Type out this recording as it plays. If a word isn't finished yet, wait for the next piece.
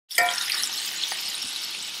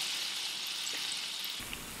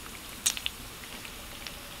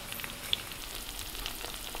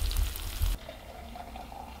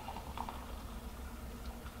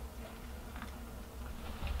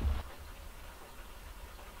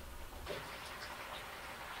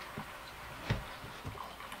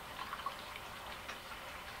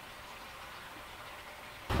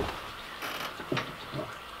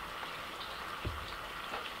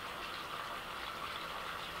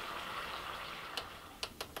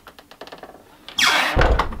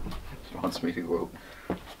wants me to go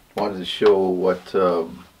out. Wanted to show what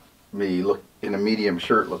me look in a medium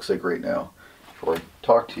shirt looks like right now before I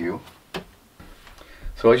talk to you.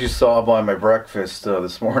 So as you saw by my breakfast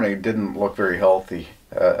this morning, it didn't look very healthy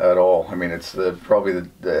at all. I mean, it's probably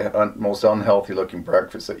the most unhealthy looking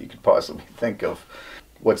breakfast that you could possibly think of.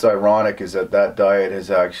 What's ironic is that diet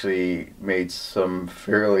has actually made some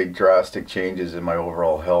fairly drastic changes in my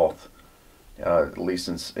overall health, at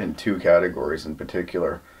least in two categories in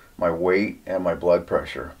particular, my weight and my blood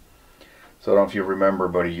pressure. So I don't know if you remember,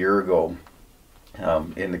 about a year ago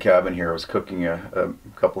in the cabin here, I was cooking a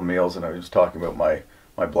couple of meals and I was talking about my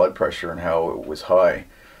blood pressure and how it was high.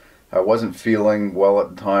 I wasn't feeling well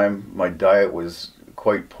at the time. My diet was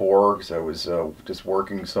quite poor because I was just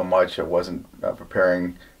working so much. I wasn't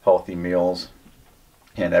preparing healthy meals,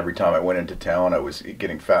 and every time I went into town I was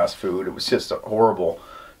getting fast food. It was just horrible,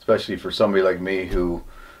 especially for somebody like me who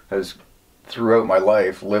has throughout my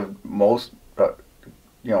life lived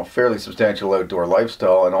fairly substantial outdoor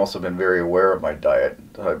lifestyle and also been very aware of my diet.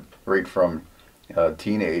 Right from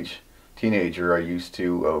teenager I used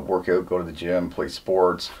to work out, go to the gym, play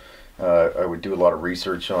sports. I would do a lot of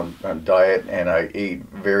research on diet, and I ate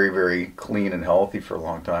very, very clean and healthy for a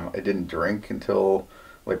long time. I didn't drink until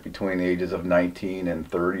like between the ages of 19 and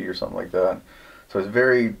 30 or something like that. So I was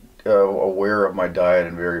very aware of my diet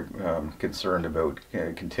and very concerned about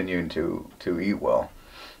continuing to eat well.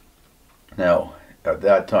 Now, at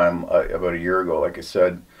that time, about a year ago, like I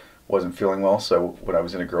said, wasn't feeling well. So when I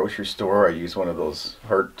was in a grocery store, I used one of those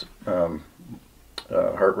heart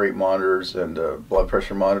rate monitors and a blood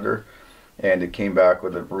pressure monitor, and it came back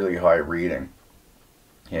with a really high reading.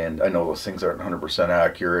 And I know those things aren't 100%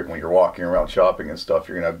 accurate. When you're walking around shopping and stuff,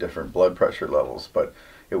 you're going to have different blood pressure levels, but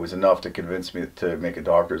it was enough to convince me to make a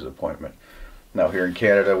doctor's appointment. Now here in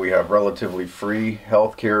Canada we have relatively free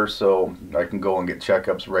health care, so I can go and get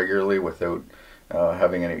checkups regularly without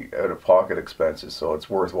having any out-of-pocket expenses, so it's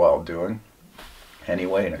worthwhile doing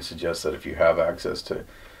anyway. And I suggest that if you have access to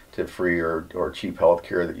free or cheap health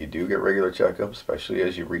care, that you do get regular checkups, especially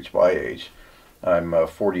as you reach my age. I'm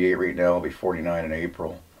 48 right now. I'll be 49 in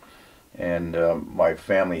April, and my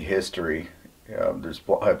family history, there's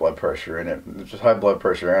high blood pressure in it. There's high blood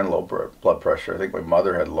pressure and low blood pressure. I think my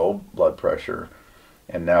mother had low blood pressure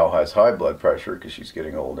and now has high blood pressure because she's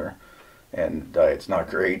getting older, and diet's not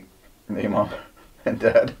great. Hey, Mom and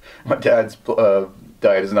Dad. My dad's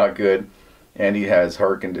diet is not good, and he has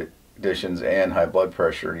heart conditions and high blood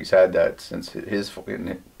pressure, and he's had that since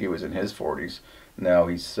he was in his 40s. Now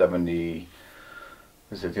he's 70.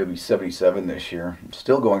 He'll be 77 this year.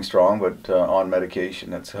 Still going strong, but on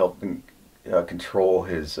medication that's helping control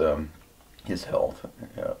his health.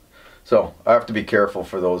 So I have to be careful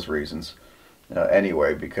for those reasons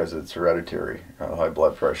anyway, because it's hereditary, high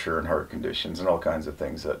blood pressure and heart conditions and all kinds of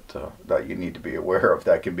things that you need to be aware of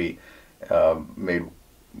that can be made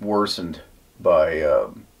worsened by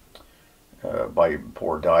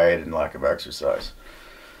poor diet and lack of exercise.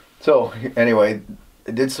 So anyway,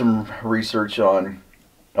 I did some research on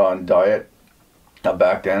diet.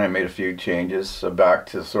 Back then I made a few changes back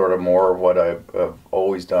to sort of more of what I've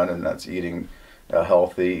always done, and that's eating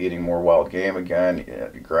healthy, eating more wild game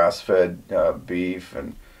again, grass-fed beef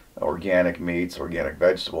and organic meats, organic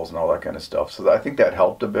vegetables and all that kind of stuff. So I think that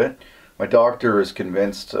helped a bit. My doctor is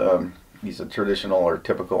convinced, he's a traditional or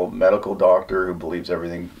typical medical doctor who believes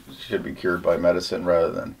everything should be cured by medicine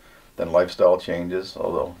rather than lifestyle changes,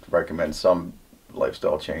 although recommends some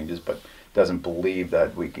lifestyle changes, but doesn't believe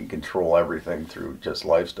that we can control everything through just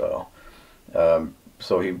lifestyle.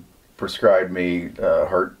 So he prescribed me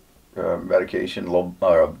heart medication, low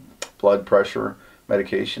blood pressure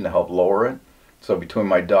medication to help lower it. So between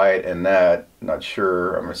my diet and that, not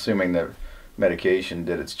sure, I'm assuming that medication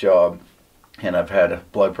did its job, and I've had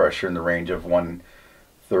blood pressure in the range of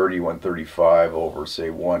 130, 135 over say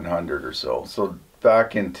 100 or so. So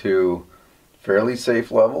back into fairly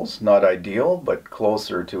safe levels, not ideal, but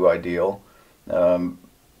closer to ideal, and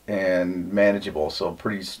manageable, so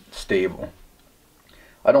pretty stable.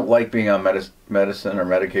 I don't like being on medicine or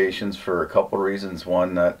medications for a couple of reasons.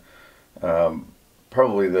 One, that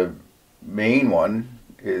probably the main one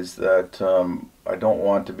is that I don't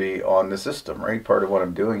want to be on the system, right? Part of what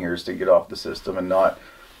I'm doing here is to get off the system and not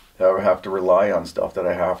have to rely on stuff that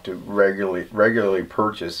I have to regularly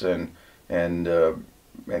purchase and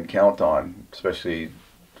count on, especially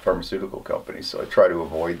pharmaceutical companies. So I try to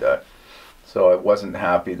avoid that. So I wasn't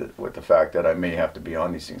happy with the fact that I may have to be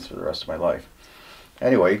on these things for the rest of my life.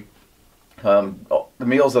 Anyway, the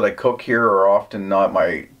meals that I cook here are often not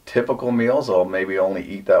my typical meals. I'll maybe only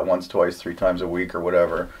eat that once, twice, 3 times a week or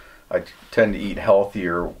whatever. I tend to eat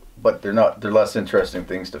healthier but they're less interesting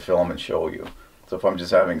things to film and show you. So if I'm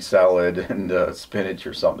just having salad and spinach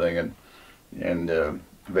or something and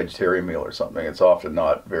vegetarian meal or something, it's often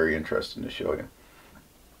not very interesting to show you.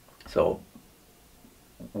 So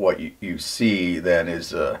what you see then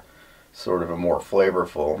is sort of a more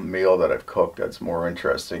flavorful meal that I've cooked that's more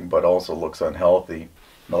interesting, but also looks unhealthy.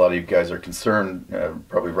 And a lot of you guys are concerned,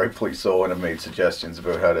 probably rightfully so, and have made suggestions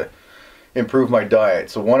about how to improve my diet.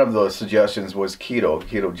 So one of those suggestions was keto, the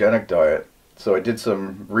ketogenic diet. So I did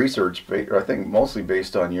some research, I think mostly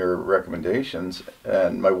based on your recommendations,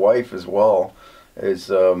 and my wife as well is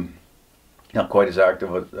not quite as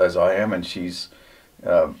active as I am, and she's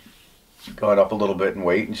gone up a little bit in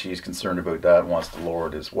weight, and she's concerned about that and wants to lower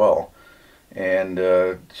it as well. And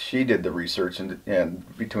she did the research,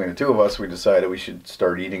 and between the two of us, we decided we should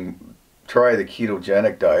try the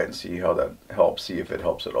ketogenic diet and see how that helps, see if it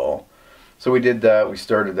helps at all. So we did that. We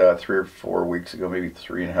started that 3 or 4 weeks ago, maybe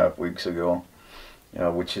 3.5 weeks ago,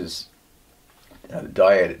 which is the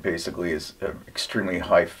diet. It basically is an extremely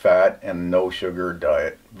high fat and no sugar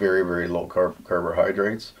diet, very, very low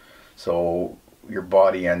carbohydrates. So your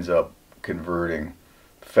body ends up converting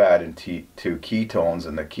fat into ketones,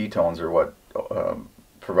 and the ketones are what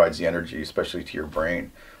provides the energy, especially to your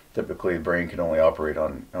brain. Typically, the brain can only operate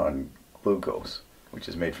on glucose, which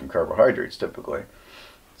is made from carbohydrates typically.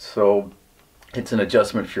 So it's an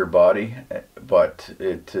adjustment for your body, but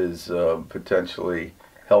it is potentially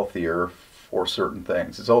healthier for certain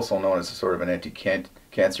things. It's also known as a sort of an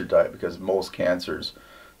anti-cancer diet because most cancers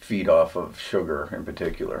feed off of sugar in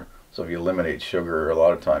particular. So if you eliminate sugar, a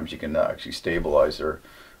lot of times you can actually stabilize or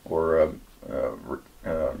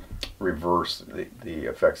reverse the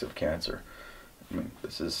effects of cancer. I mean,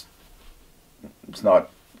 it's not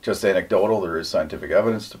just anecdotal. There is scientific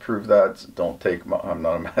evidence to prove that. I'm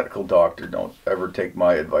not a medical doctor. Don't ever take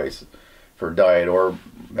my advice for diet or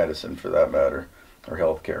medicine, for that matter, or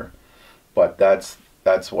healthcare. But that's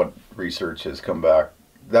what research has come back.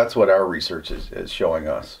 That's what our research is showing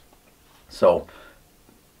us. So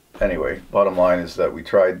anyway, bottom line is that we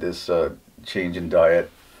tried this change in diet,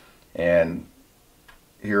 and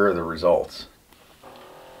here are the results.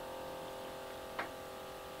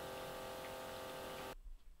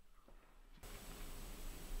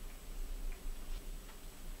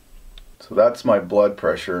 So that's my blood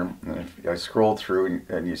pressure. And if I scrolled through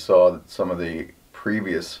and you saw that some of the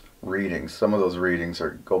previous readings, some of those readings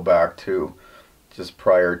go back to just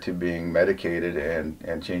prior to being medicated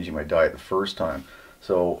and changing my diet the first time.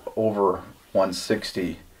 So over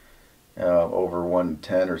 160, over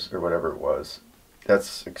 110 or whatever it was.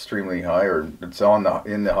 That's extremely high, or it's in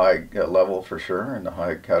the high level for sure, in the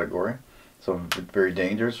high category. So very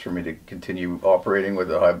dangerous for me to continue operating with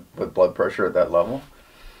blood pressure at that level.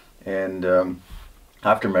 And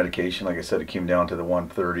after medication, like I said, it came down to the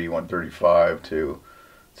 130, 135 to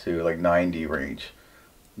like 90 range.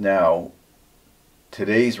 Now,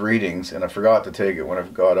 today's readings, and I forgot to take it when I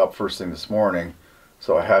got up first thing this morning,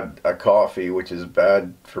 so I had a coffee, which is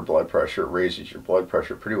bad for blood pressure. It raises your blood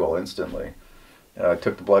pressure pretty well instantly. I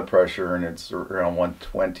took the blood pressure, and it's around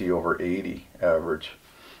 120 over 80 average.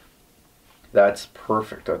 That's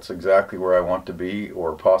perfect. That's exactly where I want to be,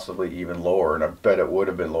 or possibly even lower. And I bet it would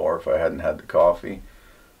have been lower if I hadn't had the coffee.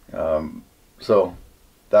 So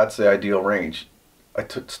that's the ideal range. I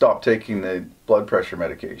stopped taking the blood pressure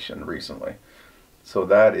medication recently. So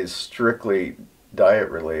that is strictly diet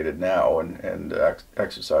related now and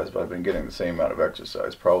exercise, but I've been getting the same amount of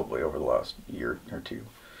exercise probably over the last year or two.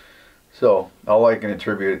 So all I can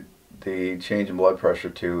attribute the change in blood pressure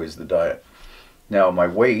to is the diet. Now my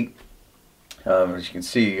weight, as you can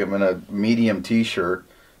see, I'm in a medium t-shirt,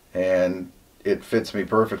 and it fits me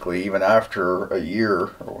perfectly even after a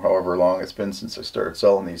year or however long it's been since I started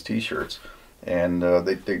selling these t-shirts. And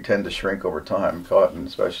they tend to shrink over time. Cotton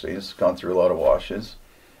especially, it's gone through a lot of washes,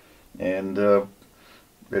 and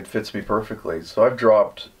it fits me perfectly. So I've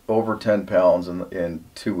dropped over 10 pounds in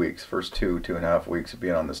 2 weeks, first 2.5 weeks of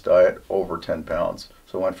being on this diet, over 10 pounds.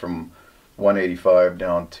 So I went from 185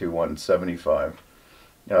 down to 175.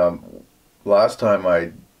 Last time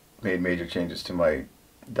I made major changes to my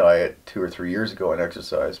diet 2 or 3 years ago and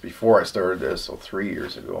exercise, before I started this, so 3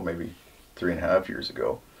 years ago, maybe 3.5 years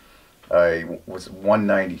ago, I was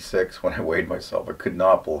 196 when I weighed myself. I could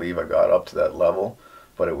not believe I got up to that level,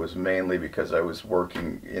 but it was mainly because I was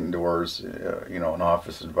working indoors, an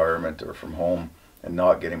office environment or from home, and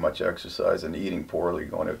not getting much exercise and eating poorly,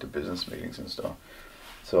 going out to business meetings and stuff.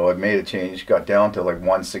 So I made a change, got down to like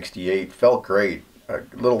 168, felt great. A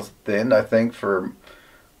little thin, I think, for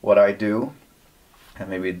what I do, and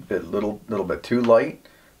maybe a little bit too light,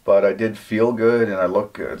 but I did feel good and I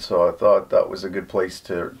looked good, so I thought that was a good place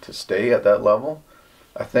to stay at that level.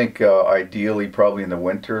 I think ideally probably in the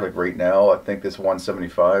winter, like right now, I think this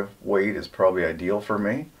 175 weight is probably ideal for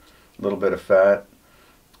me. A little bit of fat.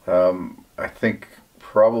 I think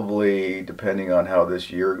probably depending on how this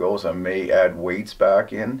year goes, I may add weights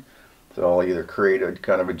back in. So I'll either create a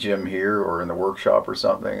kind of a gym here or in the workshop or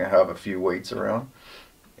something. I have a few weights around,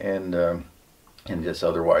 and just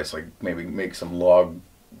otherwise like maybe make some log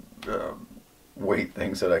uh, weight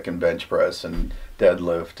things that I can bench press and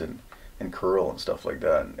deadlift and curl and stuff like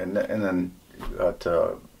that, and then got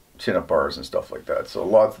chin up bars and stuff like that. So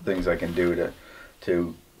lots of things I can do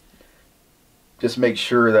to just make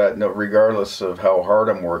sure that regardless of how hard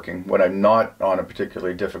I'm working, when I'm not on a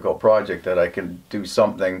particularly difficult project, that I can do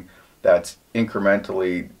something that's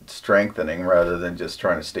incrementally strengthening rather than just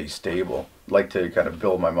trying to stay stable. I'd like to kind of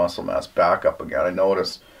build my muscle mass back up again. I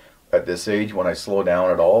notice at this age when I slow down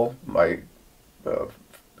at all, my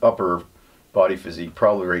upper body physique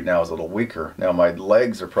probably right now is a little weaker. Now my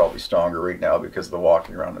legs are probably stronger right now because of the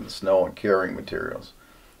walking around in the snow and carrying materials.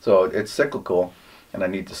 So it's cyclical and I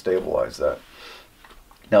need to stabilize that.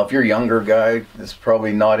 Now, if you're a younger guy, it's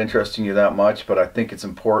probably not interesting you that much, but I think it's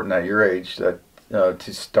important at your age that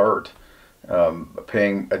to start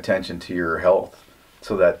paying attention to your health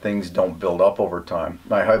so that things don't build up over time.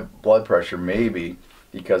 My high blood pressure maybe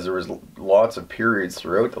because there was lots of periods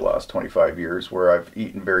throughout the last 25 years where I've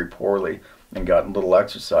eaten very poorly and gotten little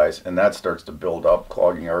exercise, and that starts to build up,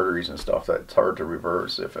 clogging arteries and stuff that's hard to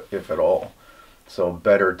reverse if at all. So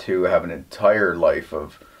better to have an entire life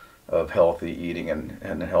of healthy eating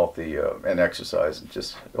and healthy and exercise, and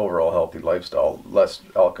just overall healthy lifestyle, less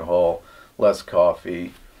alcohol, less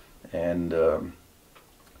coffee, and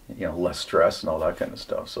less stress and all that kind of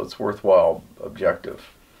stuff. So it's worthwhile objective.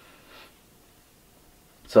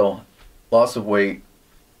 So loss of weight,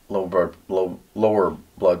 lower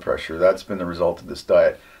blood pressure, that's been the result of this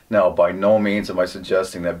diet. Now, by no means am I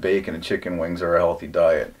suggesting that bacon and chicken wings are a healthy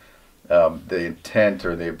diet. The intent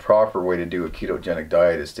or the proper way to do a ketogenic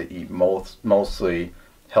diet is to eat mostly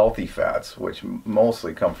healthy fats, which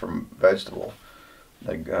mostly come from vegetable,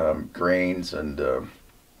 like grains and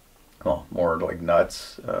more like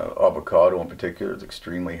nuts. Avocado in particular is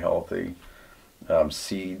extremely healthy.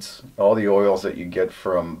 Seeds, all the oils that you get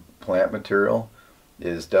from plant material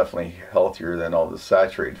is definitely healthier than all the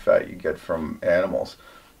saturated fat you get from animals.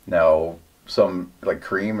 Now, some like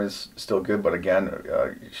cream is still good, but again,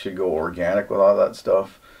 you should go organic with all that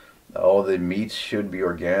stuff. All the meats should be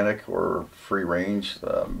organic or free range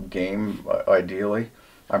game, ideally.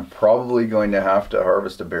 I'm probably going to have to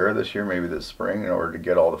harvest a bear this year, maybe this spring, in order to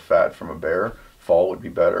get all the fat from a bear. Fall would be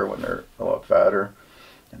better when they're a lot fatter.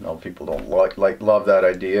 I know people don't love that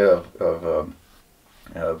idea of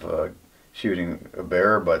shooting a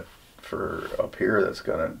bear, but for up here, that's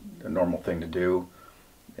kind of a normal thing to do.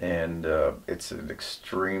 And it's an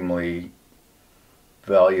extremely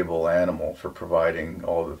valuable animal for providing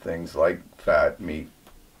all the things like fat, meat,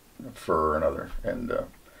 fur, and other. And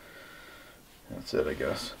that's it, I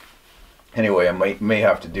guess. Anyway, I may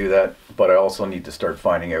have to do that, but I also need to start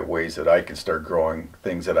finding out ways that I can start growing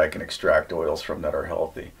things that I can extract oils from that are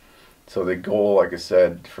healthy. So the goal, like I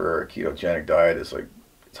said, for a ketogenic diet is like,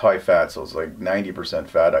 it's high fat, so it's like 90%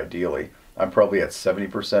 fat ideally. I'm probably at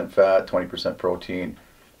 70% fat, 20% protein,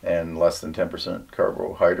 and less than 10%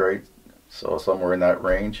 carbohydrate, so somewhere in that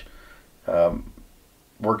range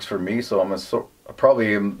works for me. So I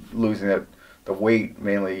probably am losing the weight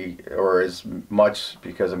mainly, or as much,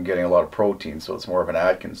 because I'm getting a lot of protein, so it's more of an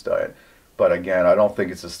Atkins diet. But again, I don't think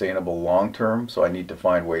it's sustainable long term, so I need to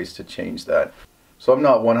find ways to change that. So I'm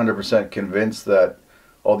not 100% convinced that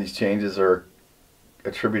all these changes are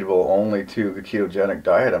attributable only to the ketogenic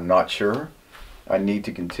diet. I'm not sure. I need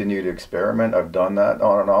to continue to experiment. I've done that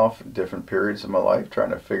on and off in different periods of my life, trying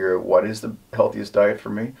to figure out what is the healthiest diet for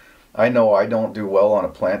me. I know I don't do well on a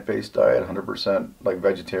plant-based diet, 100% like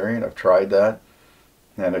vegetarian. I've tried that,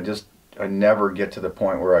 and I never get to the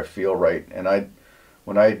point where I feel right. And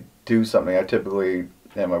when I do something, I typically,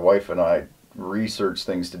 and my wife and I, research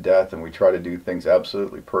things to death, and we try to do things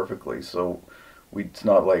absolutely perfectly. So it's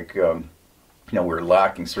not like we're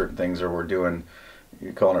lacking certain things, or we're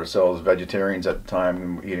calling ourselves vegetarians at the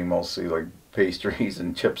time, eating mostly like pastries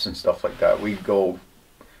and chips and stuff like that. We go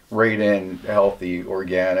right in healthy,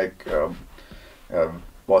 organic,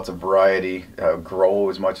 lots of variety, grow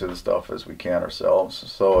as much of the stuff as we can ourselves.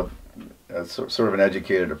 So it's sort of an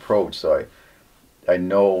educated approach. So I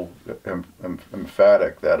know I'm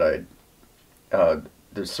emphatic that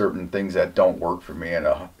there's certain things that don't work for me, and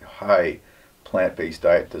a high plant-based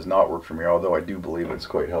diet does not work for me, although I do believe it's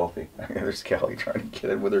quite healthy. There's Callie trying to get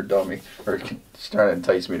in with her dummy, or just trying to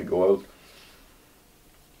entice me to go out.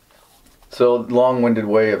 So, long-winded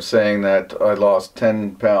way of saying that I lost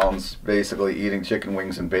 10 pounds basically eating chicken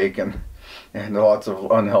wings and bacon and lots of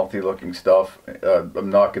unhealthy looking stuff. I'm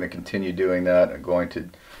not going to continue doing that. I'm going to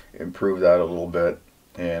improve that a little bit,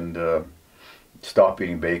 and stop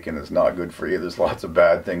eating bacon is not good for you. There's lots of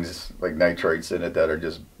bad things like nitrates in it that are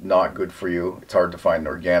just not good for you. It's hard to find an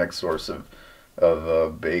organic source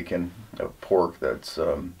of bacon, of pork that's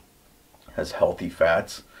has healthy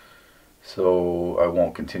fats. So I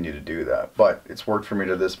won't continue to do that. But it's worked for me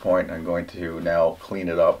to this point. I'm going to now clean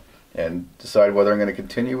it up and decide whether I'm going to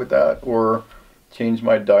continue with that or change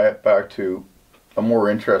my diet back to a more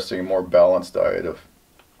interesting, more balanced diet of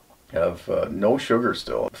no sugar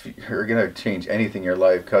still. If you're going to change anything in your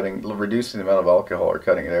life, reducing the amount of alcohol or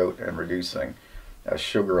cutting it out and reducing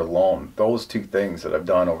sugar alone, those two things that I've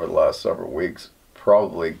done over the last several weeks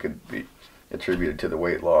probably could be attributed to the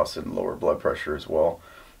weight loss and lower blood pressure as well.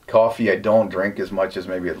 Coffee I don't drink as much as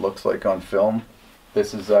maybe it looks like on film.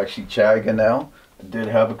 This is actually chaga now. I did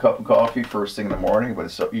have a cup of coffee first thing in the morning, but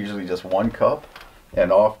it's usually just 1 cup,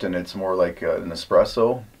 and often it's more like an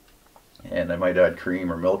espresso, and I might add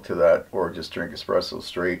cream or milk to that, or just drink espresso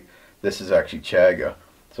straight. This is actually chaga,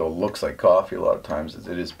 so it looks like coffee a lot of times.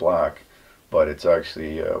 It is black, but it's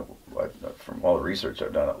actually, from all the research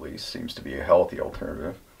I've done at least, seems to be a healthy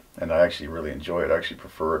alternative, and I actually really enjoy it. I actually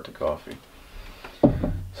prefer it to coffee.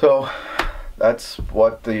 So that's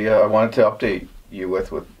what I wanted to update you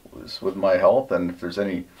with my health, and if there's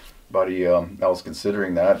anybody else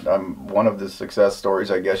considering that, I'm one of the success stories,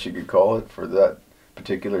 I guess you could call it, for that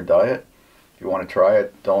particular diet. If you want to try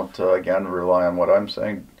it, don't again rely on what I'm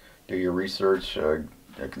saying. Do your research,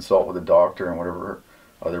 consult with a doctor and whatever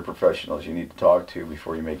other professionals you need to talk to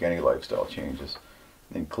before you make any lifestyle changes,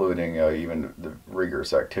 including even the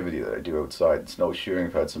rigorous activity that I do outside. Snowshoeing,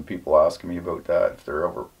 I've had some people asking me about that, if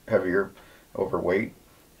they're heavier, overweight,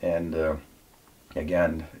 and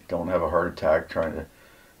again, don't have a heart attack trying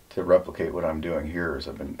to replicate what I'm doing here, as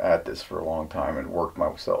I've been at this for a long time and worked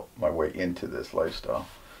my way into this lifestyle.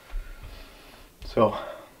 So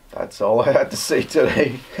that's all I had to say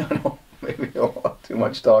today. I know, maybe a lot too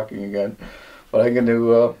much talking again, but I'm going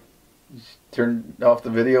to turn off the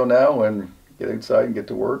video now and get inside and get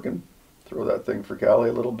to work and throw that thing for Callie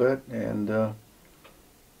a little bit and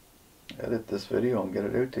edit this video and get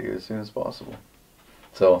it out to you as soon as possible.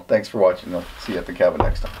 So thanks for watching. I'll see you at the cabin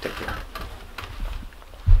next time. Take care.